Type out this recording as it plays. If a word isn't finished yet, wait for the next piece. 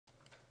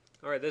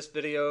All right, this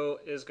video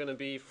is going to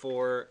be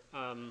for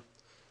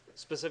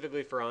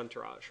specifically for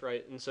Entourage,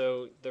 right? And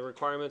so the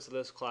requirements of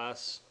this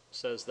class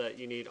says that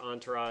you need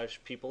Entourage,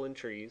 people, and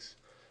trees,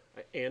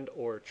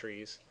 and/or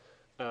trees,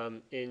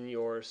 in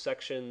your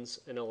sections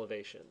and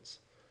elevations.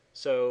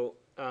 So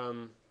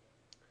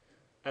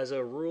as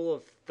a rule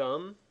of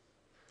thumb,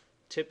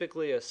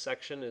 typically a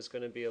section is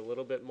going to be a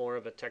little bit more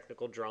of a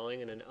technical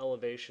drawing, and an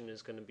elevation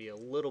is going to be a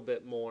little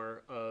bit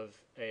more of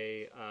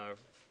a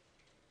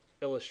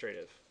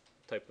illustrative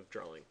type of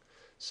drawing.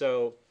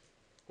 So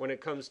when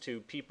it comes to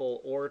people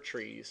or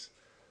trees,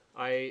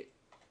 I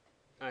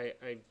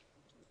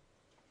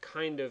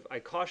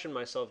caution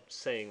myself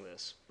saying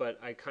this, but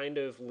I kind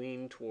of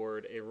lean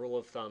toward a rule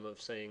of thumb of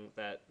saying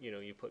that, you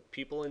know, you put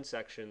people in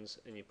sections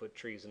and you put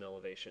trees in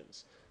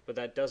elevations, but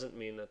that doesn't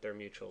mean that they're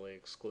mutually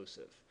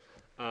exclusive.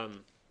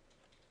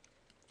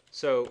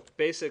 So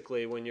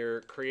basically, when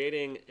you're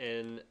creating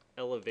an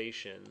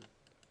elevation,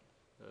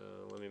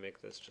 let me make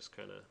this just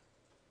kind of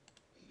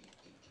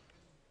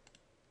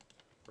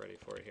ready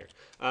for it here.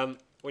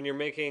 When you're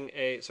making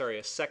a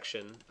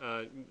section,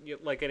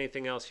 like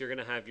anything else, you're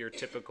going to have your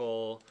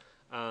typical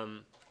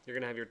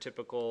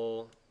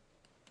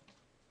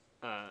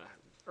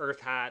earth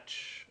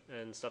hatch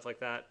and stuff like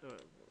that.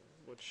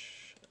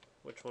 Which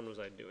one was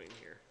I doing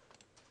here?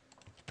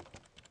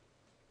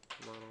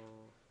 Model,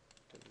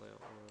 did layout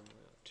 1,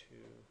 layout 2.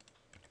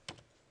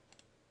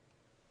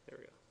 There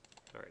we go.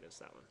 All right, it's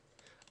that one.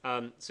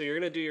 So you're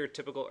going to do your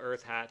typical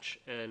earth hatch,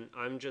 and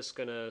I'm just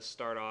going to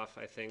start off,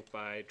 I think,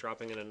 by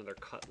dropping in another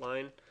cut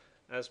line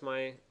as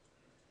my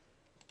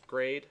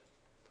grade.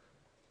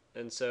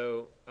 And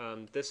so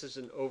this is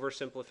an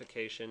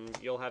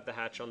oversimplification. You'll have the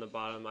hatch on the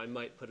bottom. I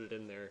might put it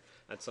in there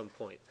at some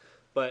point.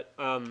 But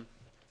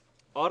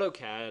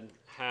AutoCAD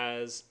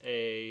has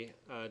a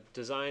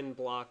design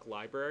block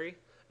library,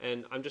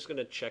 and I'm just going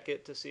to check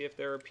it to see if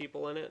there are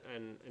people in it.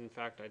 And in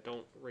fact, I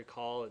don't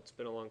recall. It's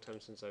been a long time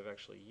since I've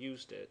actually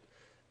used it.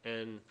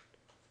 And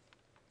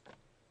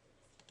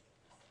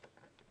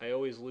I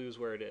always lose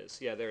where it is.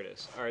 Yeah, there it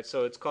is. All right,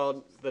 so it's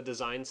called the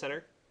Design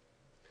Center.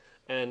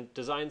 And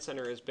Design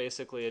Center is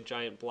basically a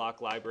giant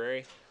block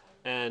library.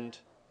 And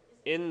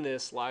in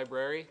this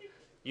library,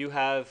 you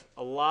have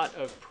a lot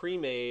of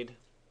pre-made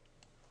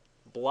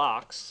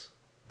blocks,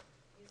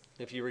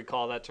 if you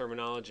recall that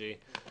terminology,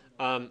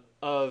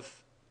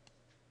 of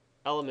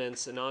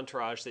elements in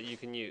Entourage that you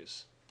can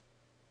use.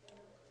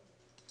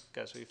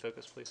 Guys, will you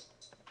focus, please?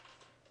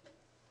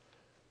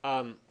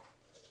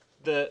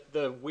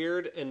 The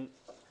weird and,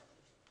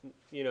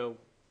 you know,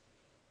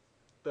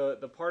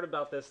 the part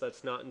about this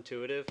that's not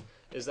intuitive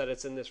is that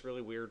it's in this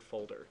really weird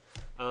folder.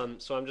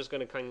 So I'm just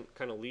going to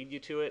kind of lead you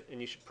to it, and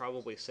you should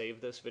probably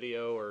save this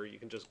video, or you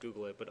can just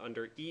Google it. But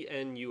under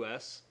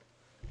ENUS,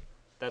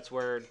 that's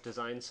where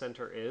Design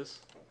Center is.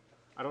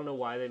 I don't know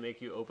why they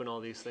make you open all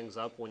these things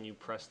up when you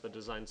press the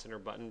Design Center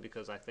button,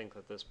 because I think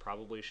that this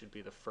probably should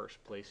be the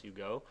first place you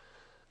go.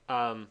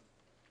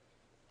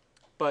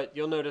 But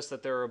you'll notice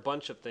that there are a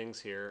bunch of things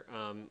here.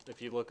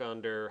 If you look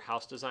under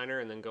House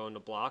Designer and then go into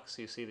Blocks,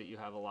 you see that you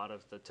have a lot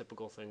of the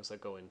typical things that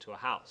go into a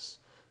house.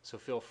 So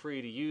feel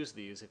free to use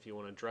these if you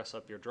want to dress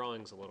up your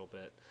drawings a little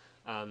bit,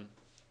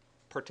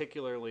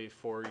 particularly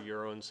for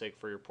your own sake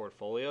for your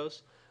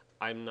portfolios.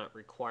 I'm not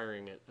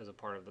requiring it as a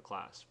part of the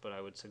class, but I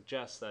would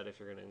suggest that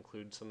if you're going to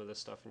include some of this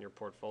stuff in your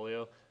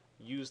portfolio,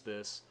 use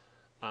this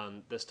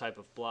type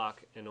of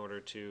block in order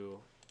to,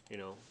 you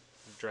know,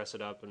 dress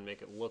it up and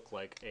make it look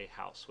like a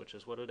house, which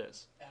is what it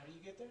is. How do you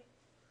get there?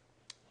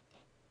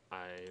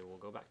 I will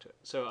go back to it.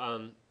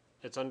 So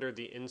it's under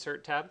the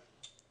Insert tab,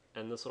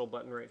 and this little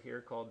button right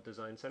here called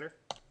Design Center.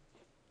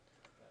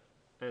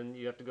 And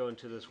you have to go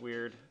into this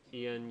weird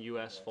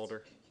ENUS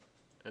folder,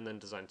 and then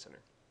Design Center.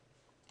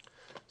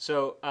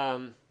 So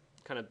kind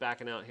of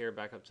backing out here,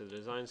 back up to the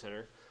Design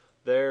Center,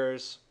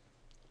 there's,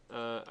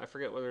 I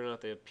forget whether or not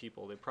they have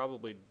people. They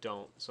probably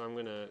don't, so I'm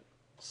going to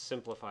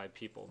simplify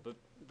people. But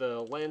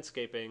the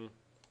landscaping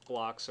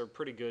blocks are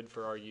pretty good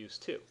for our use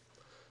too.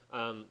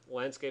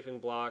 Landscaping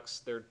blocks,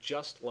 they're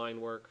just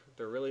line work.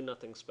 They're really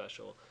nothing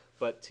special.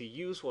 But to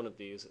use one of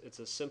these, it's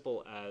as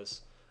simple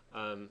as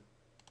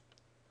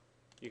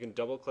you can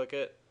double click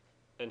it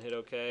and hit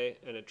OK,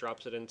 and it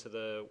drops it into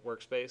the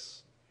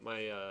workspace.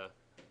 My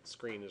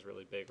screen is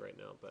really big right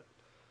now, but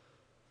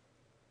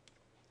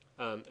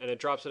and it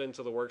drops it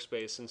into the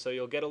workspace, and so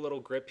you'll get a little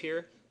grip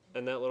here,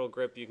 and that little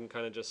grip you can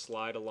kind of just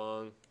slide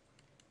along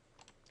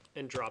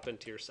and drop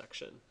into your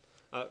section.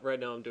 Right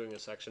now I'm doing a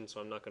section,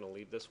 so I'm not going to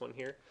leave this one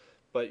here,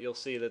 but you'll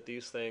see that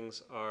these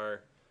things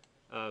are,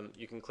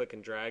 you can click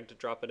and drag to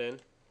drop it in.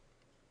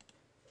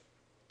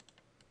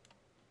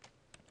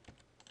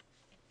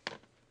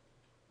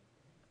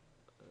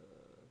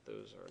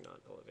 Those are not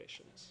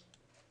elevations.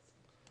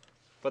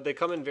 But they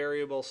come in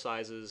variable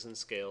sizes and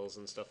scales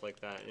and stuff like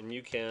that, and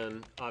you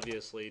can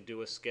obviously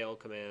do a scale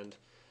command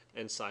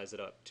and size it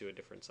up to a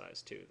different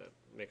size too, that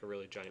make a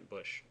really giant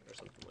bush or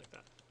something like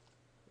that.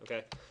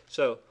 Okay,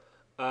 so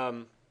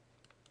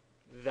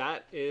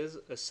that is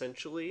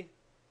essentially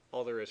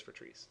all there is for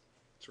trees.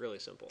 It's really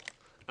simple.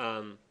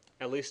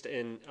 at least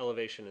in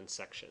elevation and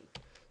section.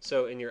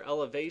 So in your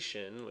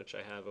elevation, which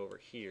I have over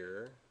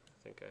here,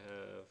 I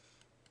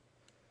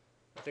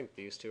think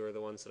these two are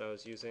the ones that I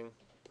was using.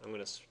 I'm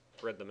going to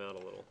spread them out a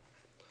little.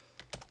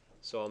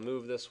 So I'll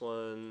move this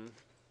one.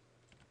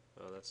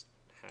 Oh, that's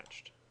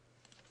hatched.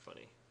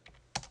 Funny.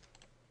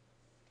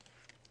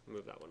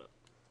 Move that one up.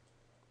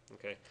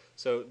 Okay,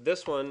 so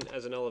this one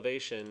as an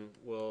elevation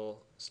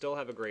will still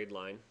have a grade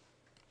line.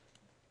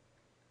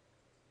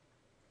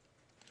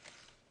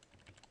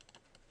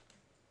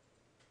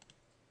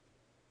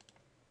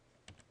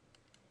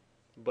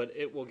 But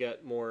it will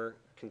get more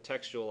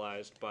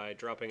contextualized by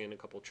dropping in a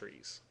couple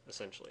trees,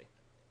 essentially.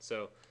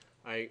 So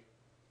I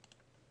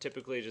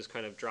typically just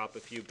kind of drop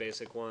a few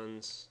basic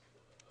ones.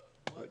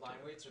 What line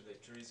weights are the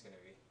trees going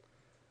to be?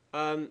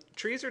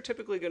 Trees are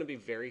typically going to be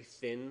very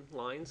thin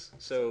lines,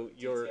 so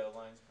your detail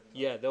lines pretty much?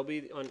 Yeah, they'll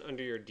be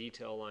under your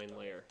detail line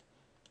layer.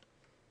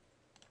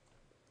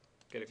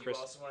 Get Do you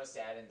also want us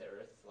to add in the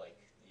earth, like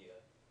the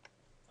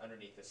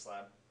underneath the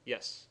slab?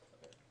 Yes.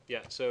 Okay.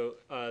 Yeah. So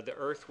the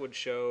earth would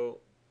show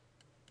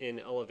in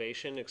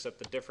elevation, except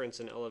the difference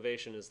in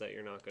elevation is that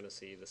you're not going to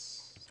see the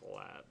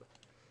slab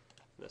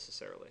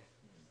necessarily.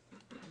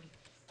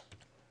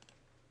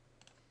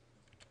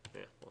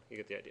 Yeah. Well, you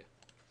get the idea.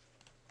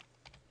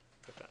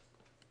 Like that.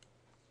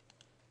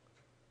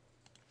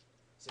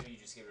 So you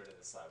just get rid of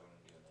the slab when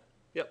we're doing that?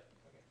 Yep.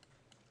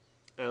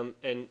 Okay.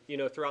 And you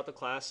know, throughout the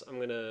class, I'm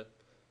gonna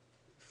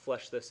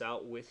flesh this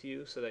out with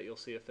you so that you'll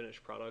see a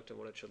finished product and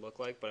what it should look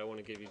like. But I want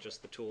to give you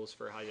just the tools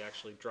for how you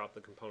actually drop the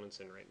components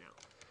in right now,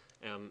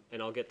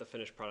 and I'll get the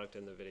finished product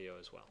in the video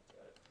as well.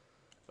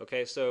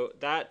 Okay, so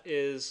that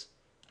is,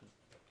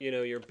 you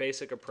know, your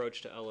basic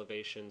approach to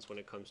elevations when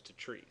it comes to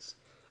trees.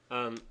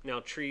 Now,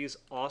 trees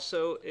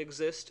also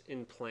exist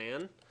in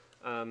plan.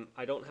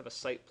 I don't have a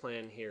site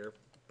plan here,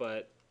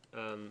 but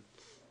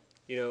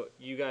you know,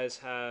 you guys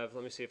have,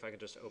 let me see if I can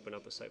just open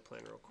up a site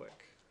plan real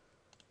quick.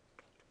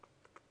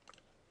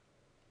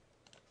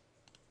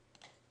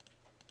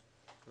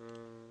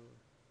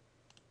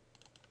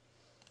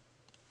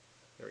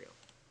 There we go.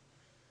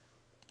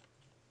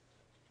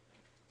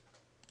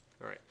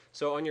 All right,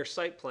 so on your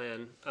site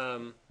plan,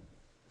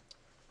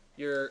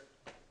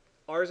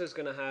 ours is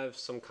going to have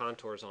some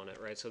contours on it,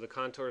 right? So the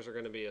contours are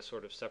going to be a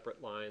sort of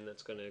separate line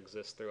that's going to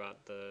exist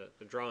throughout the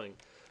drawing.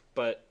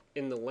 But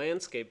in the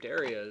landscaped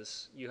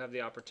areas, you have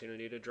the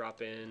opportunity to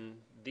drop in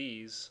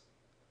these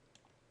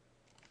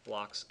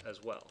blocks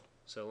as well.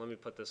 So let me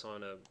put this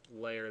on a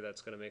layer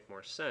that's going to make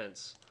more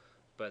sense.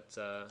 But,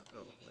 oh,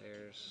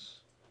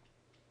 layers.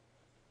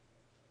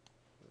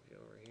 Move you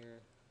over here.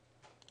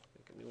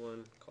 Make a new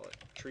one. Call it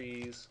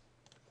trees.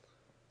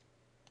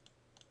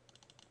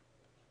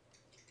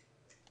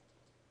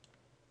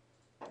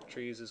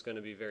 Trees is going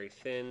to be very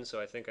thin,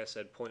 so I think I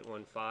said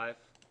 0.15.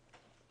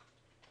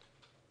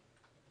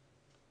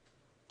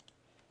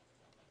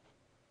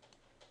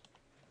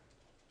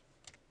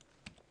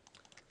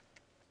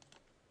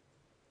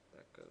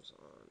 That goes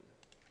on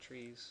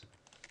trees.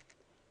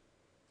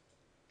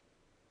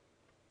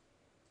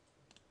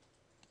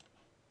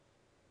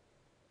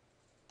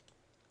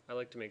 I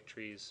like to make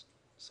trees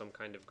some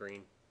kind of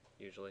green,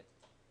 usually.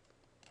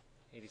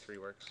 83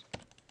 works.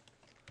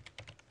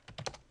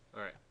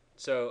 Alright,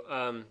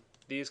 so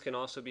these can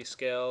also be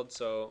scaled,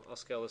 so I'll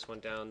scale this one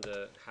down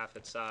to half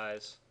its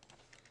size.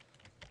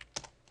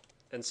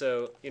 And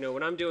so, you know,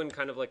 when I'm doing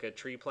kind of like a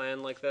tree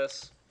plan like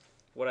this,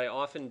 what I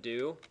often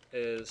do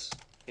is,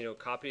 you know,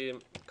 copy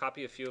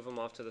a few of them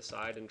off to the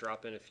side and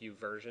drop in a few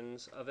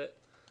versions of it,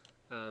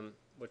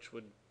 which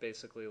would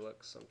basically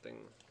look something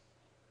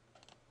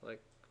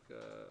like,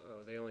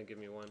 oh, they only give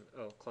me one.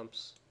 Oh,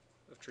 clumps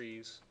of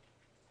trees.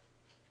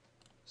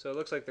 So it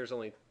looks like there's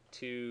only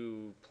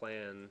 2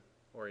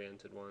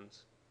 plan-oriented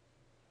ones.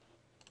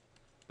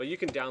 But you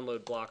can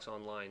download blocks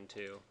online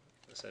too,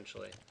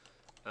 essentially.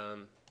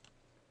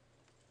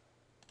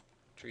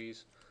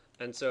 Trees.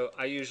 And so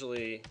I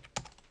usually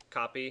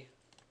copy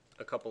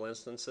a couple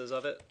instances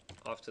of it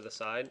off to the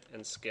side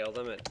and scale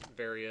them at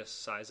various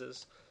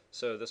sizes.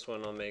 So this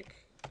one I'll make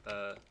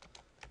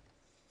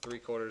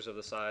 3/4 of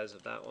the size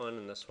of that one,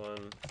 and this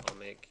one I'll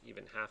make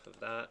even half of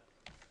that.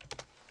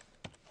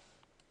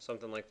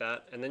 Something like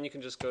that. And then you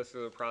can just go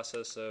through the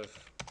process of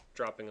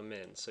dropping them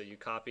in. So you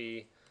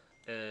copy,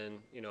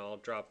 and you know, I'll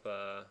drop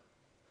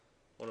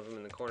one of them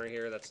in the corner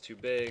here. That's too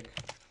big.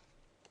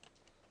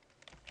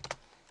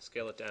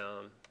 Scale it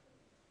down.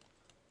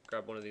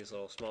 Grab one of these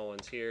little small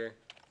ones here.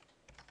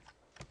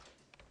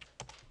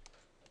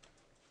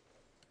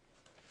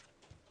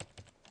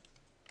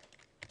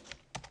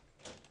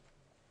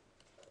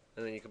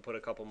 And then you can put a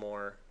couple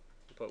more.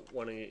 Put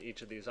one in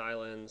each of these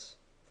islands.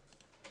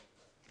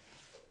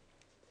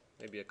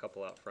 Maybe a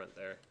couple out front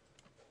there.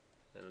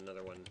 And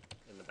another one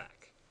in the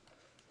back.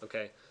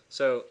 Okay,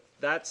 so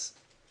that's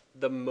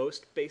the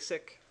most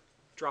basic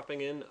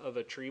dropping in of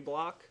a tree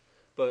block.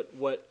 But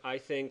what I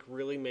think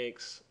really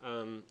makes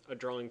a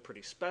drawing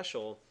pretty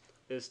special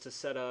is to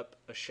set up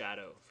a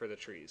shadow for the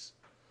trees.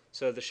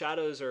 So the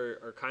shadows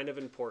are kind of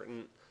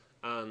important.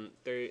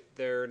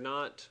 They're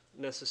not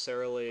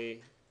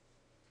necessarily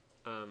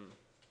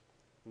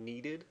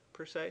needed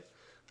per se,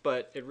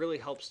 but it really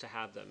helps to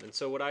have them. And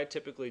so what I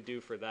typically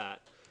do for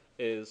that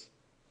is,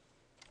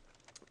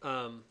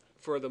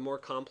 for the more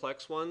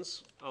complex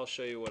ones, I'll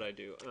show you what I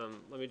do.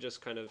 Let me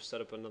just kind of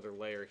set up another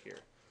layer here,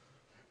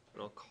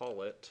 and I'll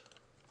call it,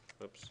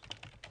 oops,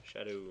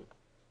 shadow.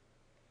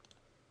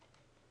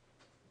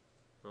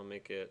 I'll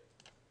make it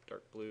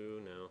dark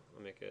blue. No,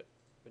 I'll make it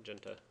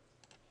magenta.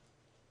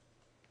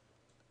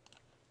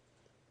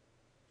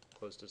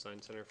 Close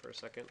Design Center for a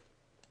second.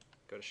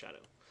 Go to shadow.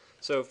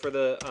 So for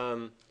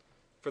the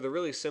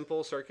really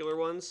simple circular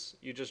ones,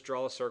 you just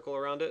draw a circle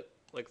around it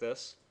like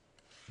this,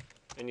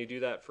 and you do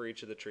that for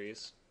each of the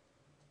trees.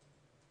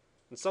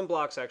 And some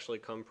blocks actually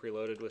come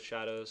preloaded with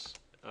shadows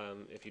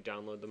if you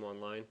download them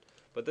online,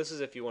 but this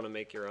is if you want to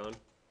make your own.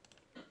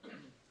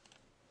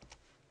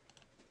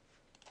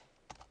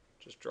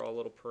 Just draw a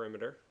little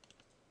perimeter.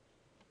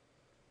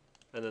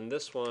 And then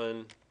this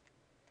one,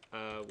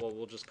 well,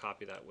 we'll just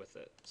copy that with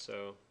it.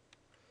 So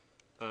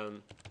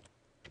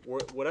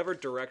whatever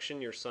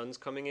direction your sun's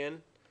coming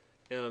in,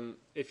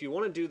 if you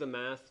want to do the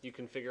math, you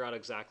can figure out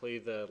exactly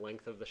the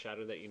length of the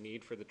shadow that you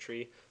need for the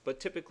tree, but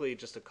typically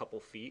just a couple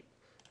feet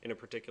in a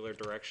particular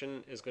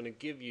direction is going to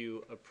give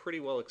you a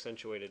pretty well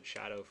accentuated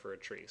shadow for a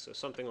tree. So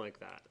something like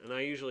that. And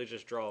I usually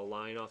just draw a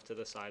line off to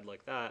the side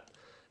like that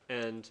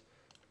and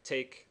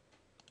take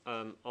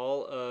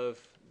all of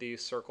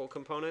these circle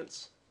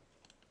components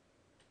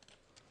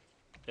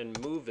and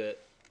move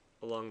it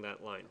along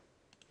that line.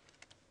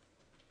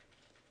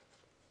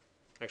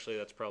 Actually,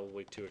 that's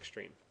probably too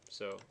extreme.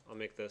 So I'll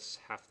make this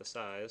half the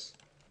size.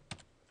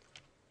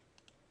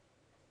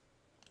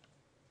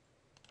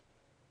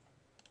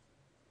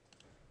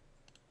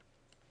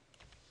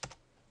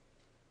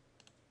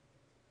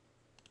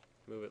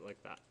 Move it like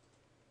that.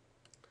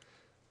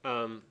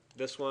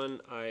 This one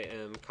I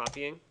am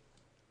copying.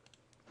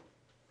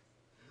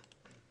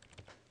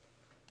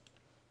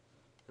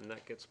 And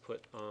that gets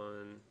put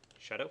on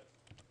shadow.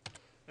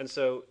 And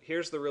so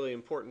here's the really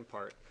important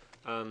part.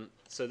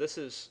 So this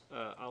is,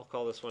 I'll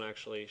call this one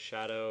actually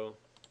shadow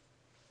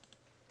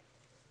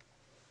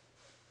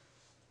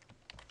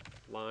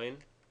line,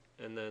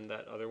 and then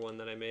that other one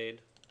that I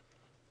made,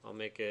 I'll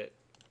make it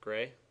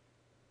gray,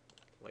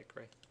 light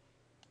gray,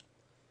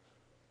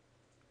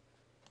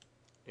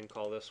 and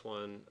call this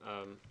one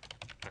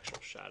actual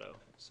shadow.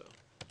 So,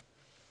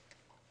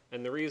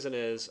 and the reason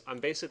is I'm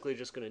basically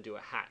just going to do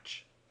a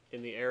hatch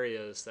in the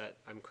areas that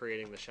I'm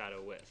creating the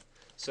shadow with.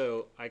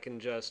 So I can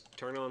just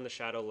turn on the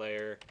shadow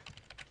layer,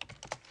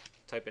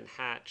 type in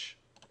hatch,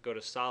 go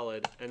to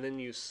solid, and then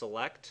you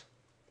select,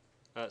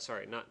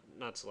 sorry, not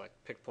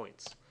select, pick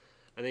points.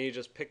 And then you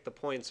just pick the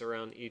points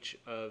around each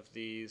of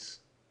these.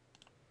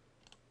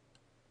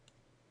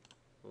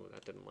 Oh,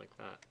 that didn't like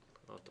that.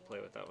 I'll have to play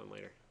with that one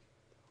later.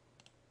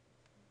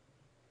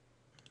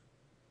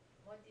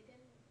 What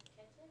didn't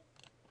catch it?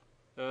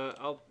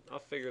 I'll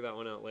figure that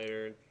one out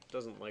later. It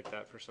doesn't like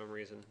that for some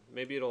reason.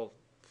 Maybe it'll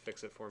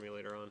fix it for me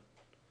later on.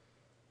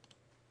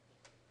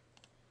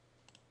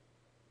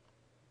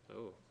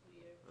 Oh,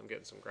 I'm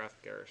getting some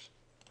graphic errors.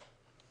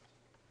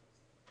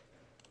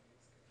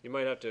 You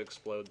might have to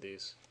explode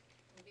these.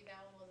 Maybe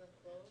that one wasn't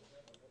closed.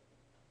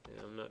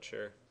 Yeah, I'm not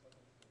sure.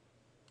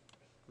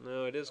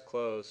 No, it is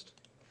closed.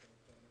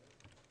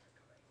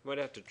 Might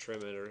have to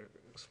trim it or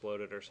explode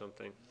it or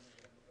something.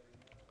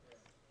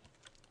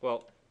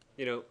 Well,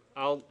 you know,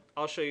 I'll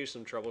show you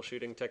some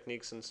troubleshooting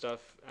techniques and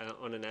stuff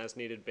on an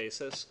as-needed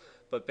basis.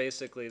 But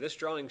basically, this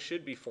drawing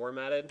should be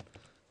formatted.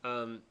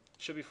 To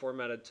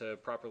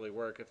properly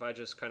work if I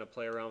just kind of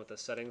play around with the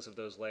settings of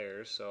those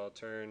layers. So I'll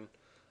turn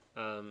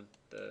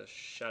the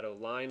shadow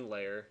line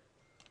layer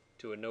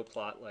to a no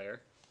plot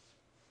layer,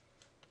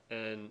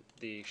 and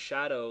the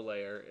shadow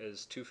layer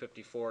is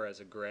 254 as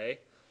a gray.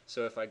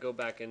 So if I go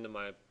back into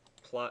my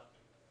plot,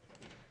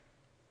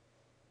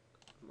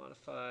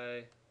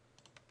 modify,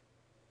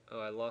 oh,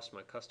 I lost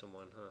my custom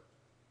one, huh?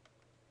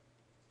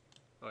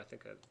 Oh, I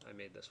think I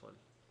made this one.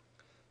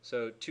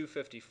 So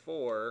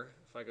 254,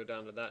 if I go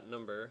down to that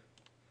number,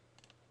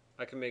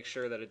 I can make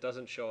sure that it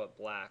doesn't show up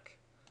black,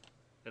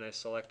 and I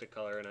select a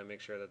color and I make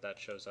sure that that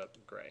shows up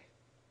gray.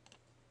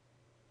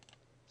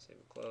 Save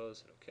and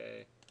close,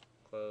 okay,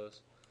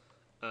 close.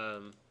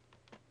 Oh,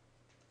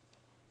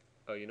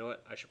 you know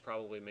what? I should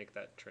probably make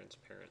that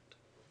transparent.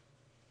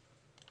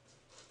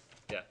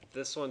 Yeah,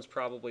 this one's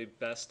probably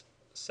best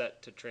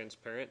set to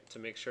transparent to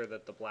make sure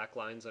that the black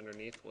lines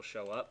underneath will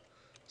show up.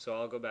 So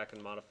I'll go back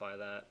and modify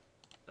that.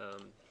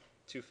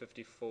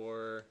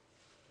 254,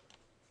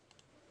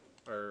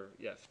 or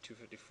yeah,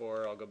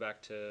 254, I'll go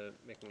back to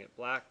making it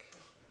black.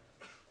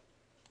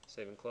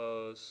 Save and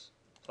close.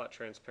 Plot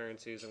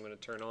transparencies I'm going to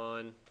turn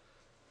on,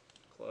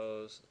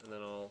 close, and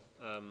then I'll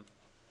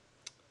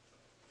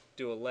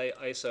do a lay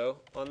ISO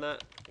on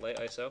that, lay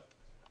ISO.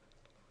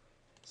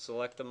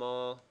 Select them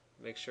all,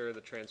 make sure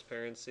the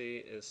transparency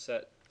is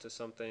set to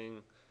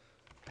something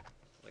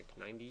like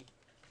 90.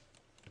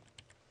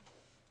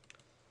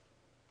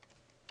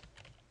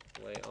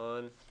 Lay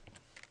on.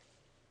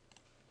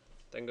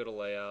 then go to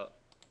layout,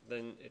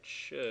 then it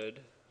should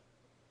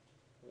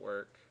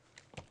work.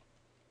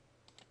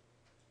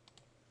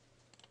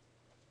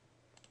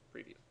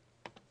 Preview.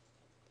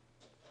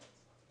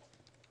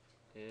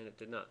 And it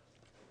did not.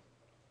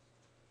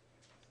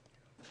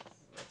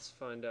 Let's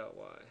find out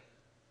why.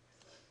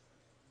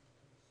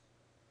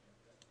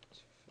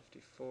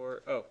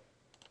 254. Oh,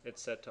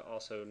 it's set to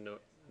also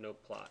no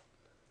plot.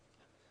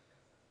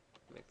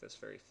 Make this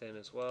very thin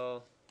as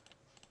well.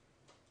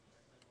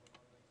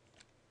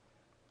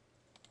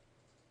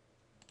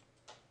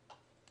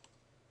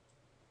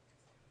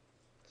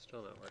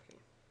 Still not working.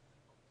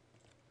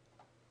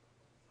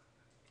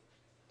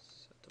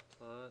 Set to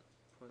plot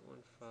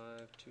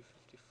 0.15,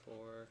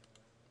 254.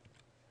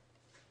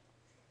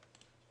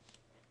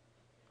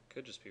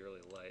 Could just be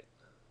really light.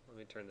 Let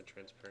me turn the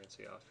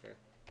transparency off here.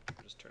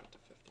 I'll just turn it to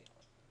 50.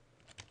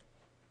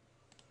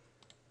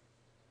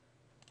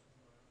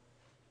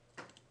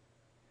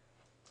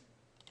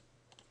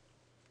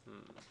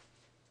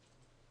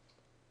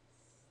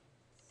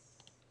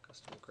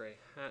 Custom gray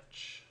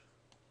hatch.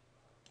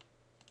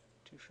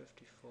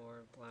 254,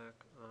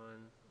 black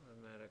on,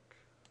 automatic.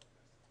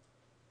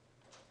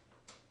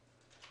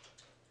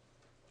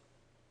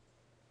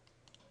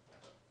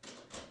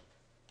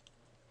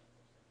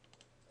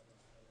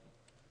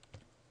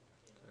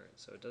 Alright,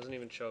 so it doesn't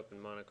even show up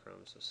in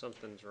monochrome, so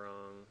something's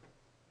wrong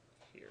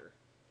here.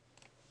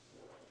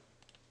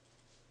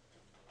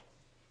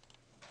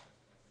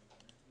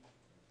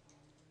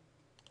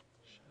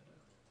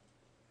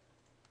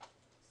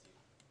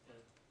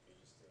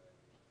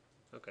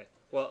 Okay,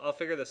 well, I'll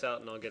figure this out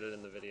and I'll get it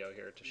in the video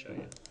here to show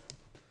you.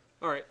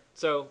 Alright,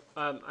 so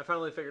I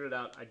finally figured it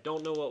out. I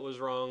don't know what was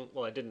wrong.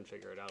 Well, I didn't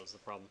figure it out is the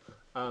problem.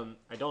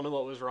 I don't know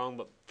what was wrong,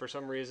 but for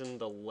some reason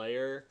the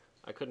layer,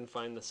 I couldn't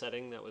find the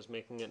setting that was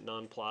making it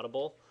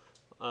non-plottable.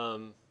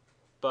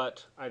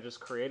 But I just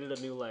created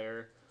a new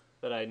layer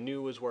that I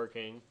knew was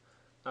working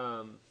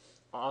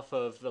off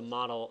of the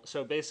model.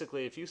 So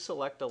basically, if you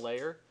select a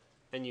layer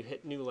and you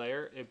hit new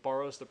layer, it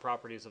borrows the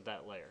properties of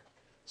that layer.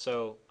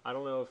 So I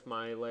don't know if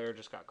my layer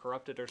just got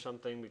corrupted or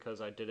something because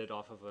I did it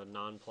off of a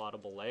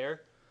non-plottable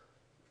layer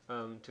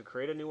to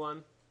create a new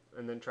one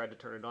and then tried to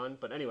turn it on.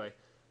 But anyway,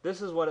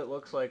 this is what it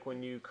looks like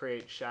when you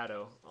create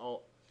shadow,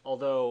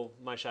 although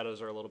my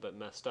shadows are a little bit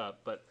messed up.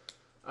 But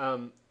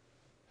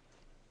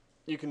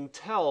you can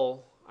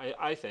tell,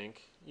 I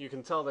think, you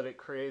can tell that it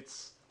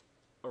creates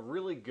a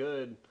really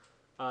good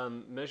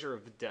measure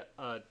of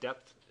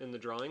depth in the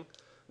drawing.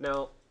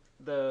 Now,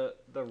 the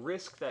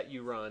risk that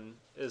you run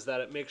is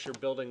that it makes your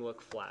building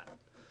look flat.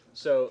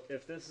 So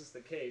if this is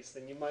the case,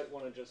 then you might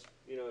want to just,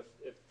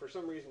 if for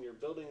some reason your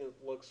building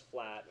looks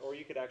flat, or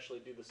you could actually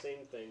do the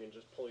same thing and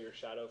just pull your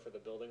shadow for the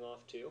building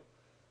off too,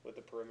 with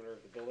the perimeter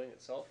of the building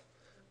itself.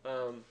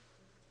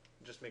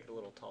 Just make it a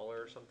little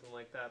taller or something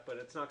like that, but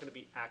it's not going to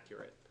be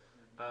accurate.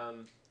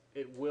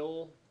 It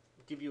will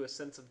give you a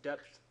sense of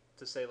depth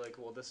to say like,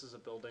 well, this is a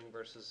building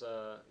versus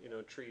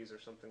trees or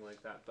something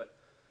like that. But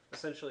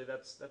essentially,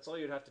 that's all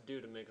you'd have to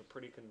do to make a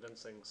pretty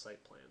convincing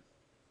site plan.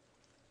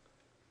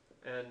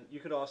 And you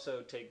could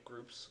also take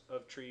groups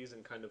of trees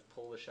and kind of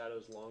pull the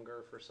shadows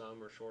longer for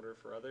some or shorter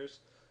for others,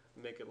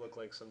 and make it look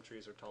like some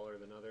trees are taller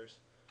than others.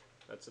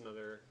 That's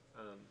another,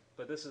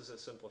 but this is a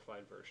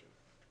simplified version.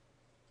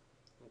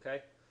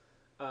 Okay?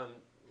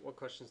 What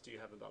questions do you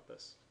have about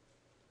this?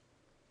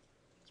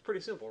 It's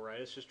pretty simple, right?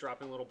 It's just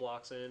dropping little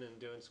blocks in and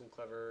doing some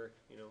clever,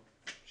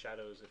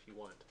 shadows if you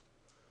want.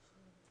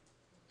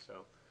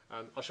 So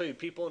I'll show you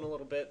people in a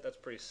little bit. That's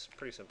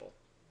pretty simple.